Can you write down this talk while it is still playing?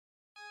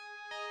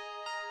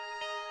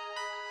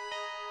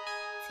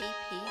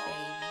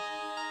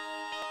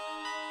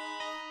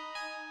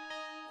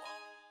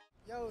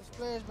Yo,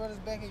 Splash Brothers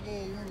back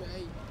again, you hear me?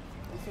 Hey,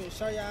 we finna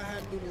show y'all how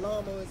to do the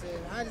lawnmowers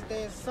and how this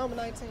day is summer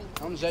 19.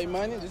 I'm J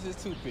Money, this is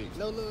Toothpick.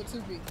 No little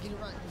Toothpick, get it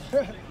right.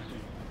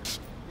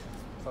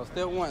 So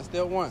step one.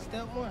 Step one.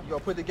 You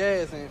gonna put the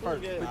gas in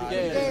first. Put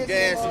the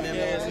gas in.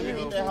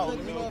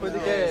 Put the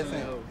gas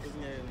in.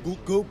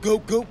 Go.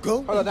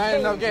 Hold on, there ain't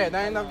enough gas.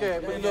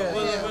 Put the gas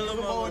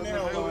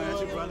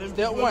in.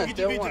 Step one.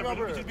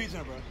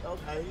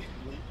 Okay.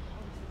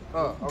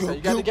 Okay,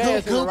 you got the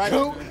gas in, right?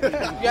 You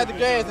got the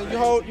gas and you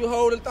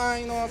hold the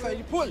thing, you know what I'm saying?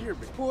 You pull it.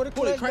 Pull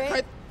it,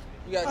 crank.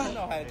 You got I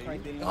know how to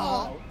crank that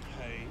little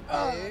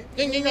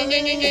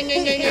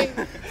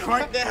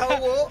crank that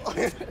hoe up.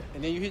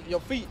 And then you hit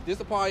your feet. This is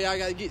the part y'all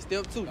gotta get.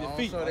 Step two, your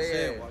feet.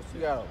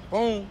 You gotta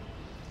boom,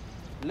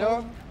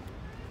 left,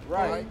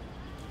 right,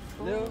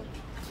 left,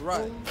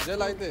 right. Just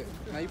like that.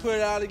 Now you put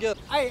it all together.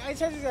 Hey,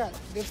 check this out.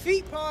 The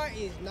feet part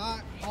is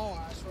not hard,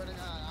 I swear to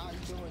God. All you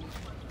doing is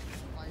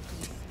like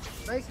this.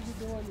 Basically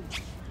doing this.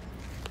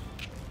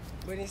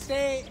 But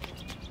instead,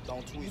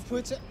 don't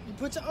twist. You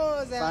put your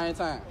arms out. Same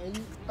time. And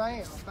you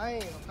bam.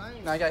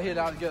 Now you gotta hit it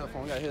all together for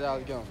him.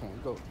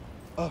 Go.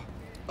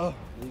 There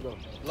you go.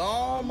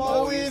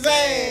 Lawnmower his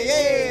ass,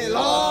 yeah.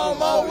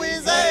 Lawnmower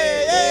his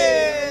ass,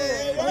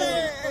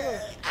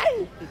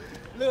 yeah.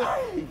 Look.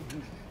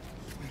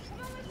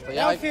 So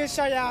y'all finna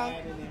show y'all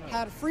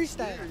how to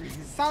freestyle.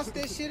 Sauce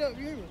that shit up,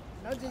 you hear me?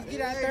 Don't just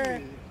get out there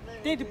and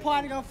think the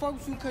party gonna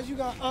focus you cause you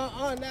got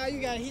now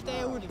you gotta hit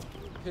that with it.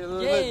 Hit a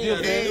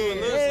little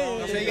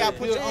bit. So you gotta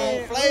put your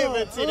own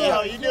flavor to that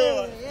hoe. You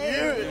do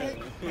it.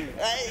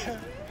 Hey.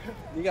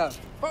 You gotta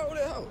follow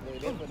that hoe.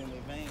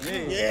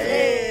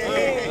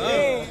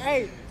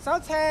 Hey,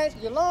 sometimes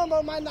your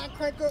lawnmower might not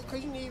crank up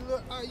because you need a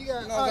little, you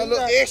got a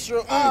little extra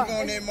oomph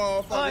on that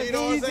motherfucker, you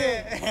know what I'm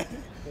saying?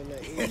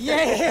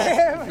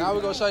 Yeah. Now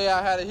we're gonna show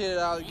y'all how to hit it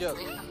all together.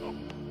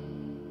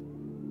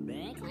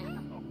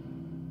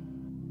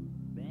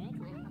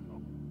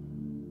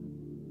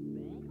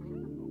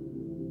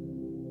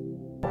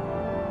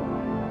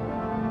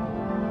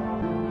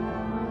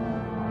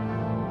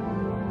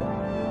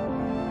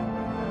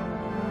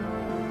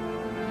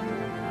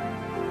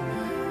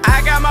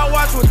 I got my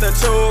watch with the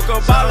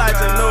choker, ball like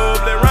a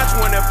noble, run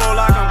 24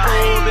 like I'm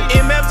cruising.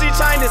 MFG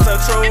chain is a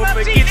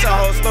trophy, get your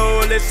hoe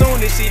stolen.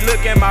 Soon as she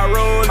look at my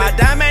roll, my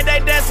diamond they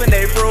dancing,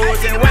 they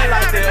frozen, wet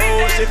like the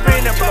ocean,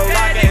 finna blow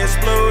like an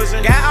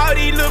explosion. Got all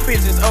these little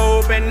bitches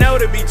open, know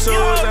to be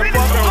chosen.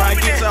 Fuck around,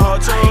 get your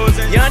hoe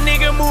chosen. Young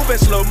nigga moving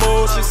slow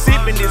motion,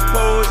 sipping this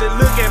potion.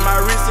 Look at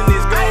my wrist and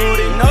it's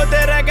golden. Know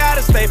that I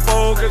gotta stay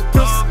focused,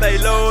 pussy stay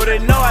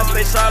loaded. Know I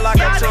stay sharp like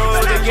I'm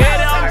chosen.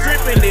 Get it, I'm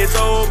dripping this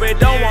over,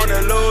 don't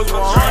wanna lose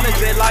 100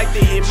 just like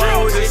the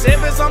emojis.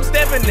 If I'm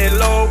stepping it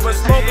low, but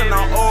smoking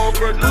on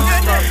okra.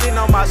 Deuces sitting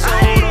on my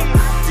shoulder.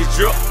 Get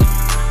drip,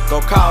 go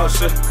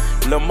caution.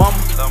 Lil' mama,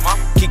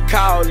 keep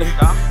calling.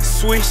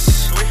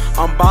 Swish,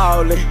 I'm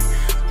ballin'.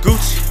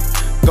 Gucci,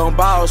 gon'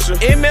 boss you.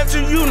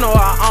 MFG, you know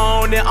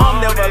I own it. I'm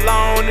never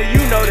lonely.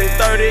 You know that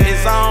 30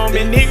 is on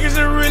me. Niggas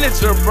are really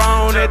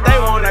jabroni. They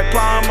wanna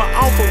climb my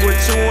uncle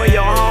with you and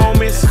your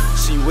homies.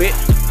 She wet,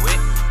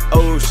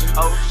 ocean.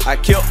 I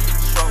kept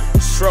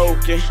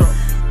stroking.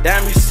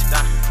 Diamonds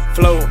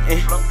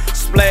floating,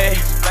 splash,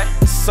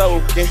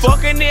 soaking.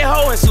 Fucking that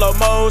hoe in slow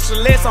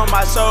motion, legs on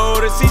my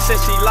shoulders. She said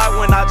she like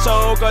when I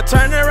choke her.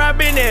 Turn around,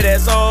 been there,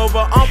 that's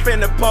over. I'm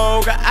finna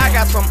poker, I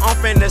got some I'm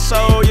finna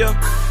show ya.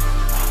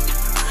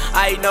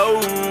 I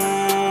know.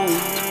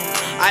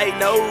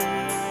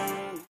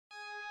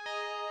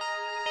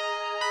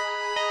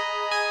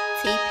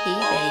 TP,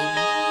 baby.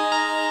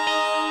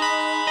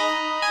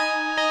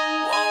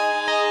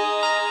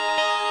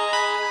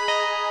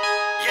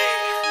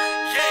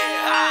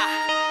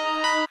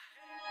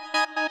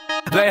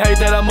 They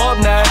hate that I'm up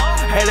now.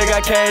 Hey, they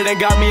got cash and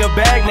got me a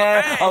bag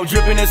now. I'm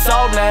dripping in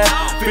salt now.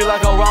 Feel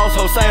like I'm Ross,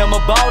 so say I'm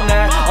a ball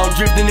now. I'm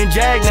drifting in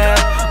Jag now.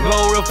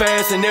 Blow real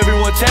fast and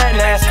everyone chat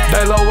now.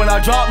 They low when I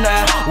drop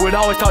now. Would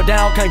always talk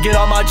down, can't get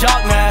on my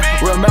jock now.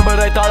 Remember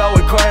they thought I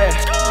would crash,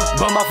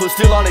 but my foot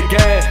still on the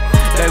gas.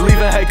 They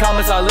leaving hate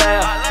comments, I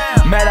laugh.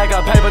 Mad I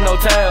got paper, no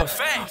tabs.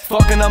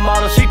 Fucking the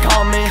model, she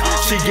called me.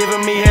 She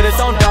giving me head, it's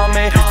on dumb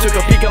me. Took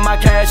a peek at my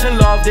cash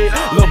and loved it.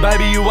 Little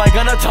baby, you ain't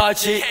gonna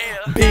touch it.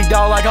 Big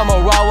dog like I'm a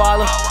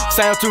Rottweiler.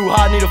 Say I'm too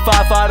hot, need a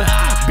firefighter.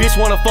 Bitch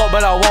wanna fuck,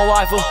 but I won't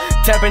wife her.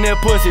 Tapping that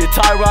pussy,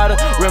 tie rider.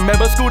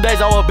 Remember school days,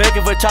 I was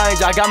begging for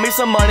change. I got me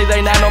some money, they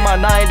not on my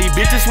 90.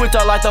 Bitches switch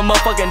up like the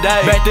motherfucking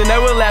day. Back then they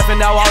were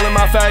laughing, now all in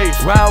my face.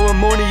 Round with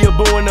Mooney, your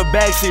boo in the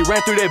backseat.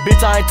 Ran through that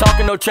bitch, I ain't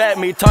talking no trap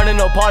me. Turning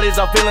no parties,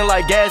 I'm feeling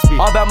like Gatsby.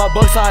 All about my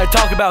bucks, I ain't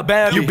talking about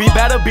Bambi. You be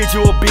bad a bitch,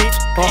 you a bitch.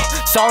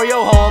 Sorry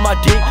your hoe on my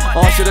dick.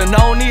 Should've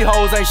known these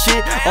hoes ain't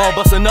shit.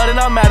 Bust a nut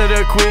and I'm out of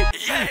there quick.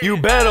 You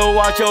better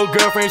watch your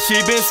girlfriend, she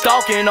been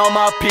stalking on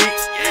my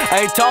pics.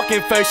 Ain't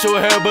talking facial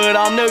hair, but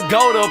I'm the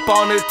goat up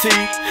on the teeth.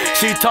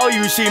 She told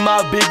you she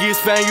my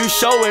biggest fan, you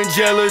showing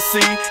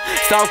jealousy.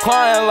 Stop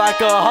crying like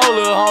a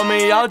holler,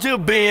 homie, I'm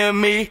just being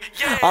me.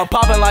 I'm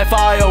popping like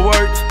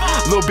fireworks.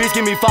 Little bitch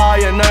give me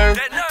fire nerve.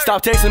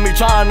 Stop texting me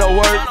trying to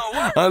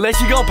work, unless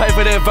you gon' pay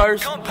for that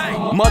verse.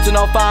 Munching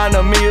on fine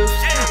the meals,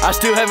 I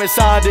still haven't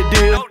signed a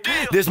deal.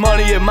 This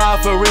money is mine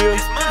for real.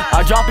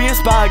 I drop it in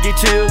spine, get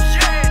chills.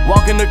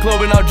 Walk in the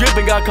club and I'm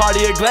dripping, got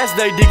cardiac glasses,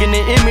 they digging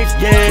the image,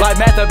 yeah. Like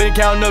math, I been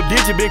counting up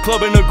digits, been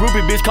clubbing a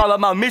groupie, bitch, call up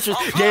my mistress.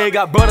 Yeah,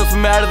 got brothers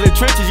from out of the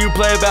trenches, you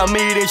play about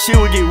me, then shit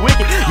would get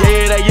wicked.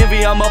 Yeah, they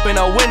envy, I'm up and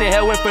I'm winning,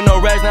 hell went for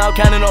no racks, now I'm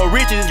counting no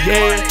riches,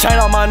 yeah. Chain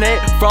on my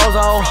neck, froze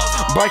on,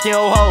 breaking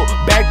old hoe,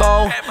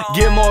 backbone,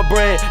 get more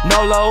bread,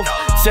 no loaf.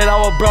 Said I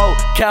was broke,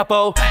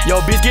 capo. Yo,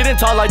 bitch getting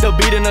tall like the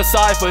beat in the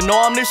cypher.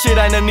 Know I'm this shit,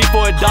 ain't no need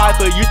for a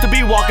diaper. Used to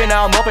be walking,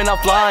 now I'm up and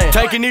I'm flying.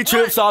 Taking these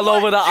trips all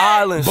over the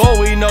islands. Boy,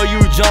 we know you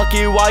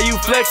junkie, why you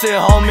flexing,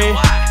 homie?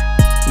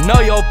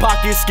 Know your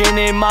pocket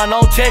skinny, mine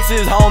on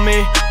Texas,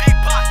 homie.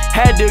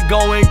 Had to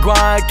go and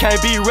grind, can't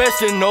be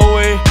resting, no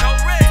way.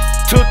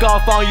 Took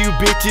off on you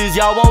bitches,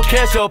 y'all won't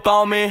catch up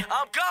on me.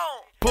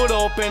 Put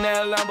up in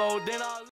that Lambo, then I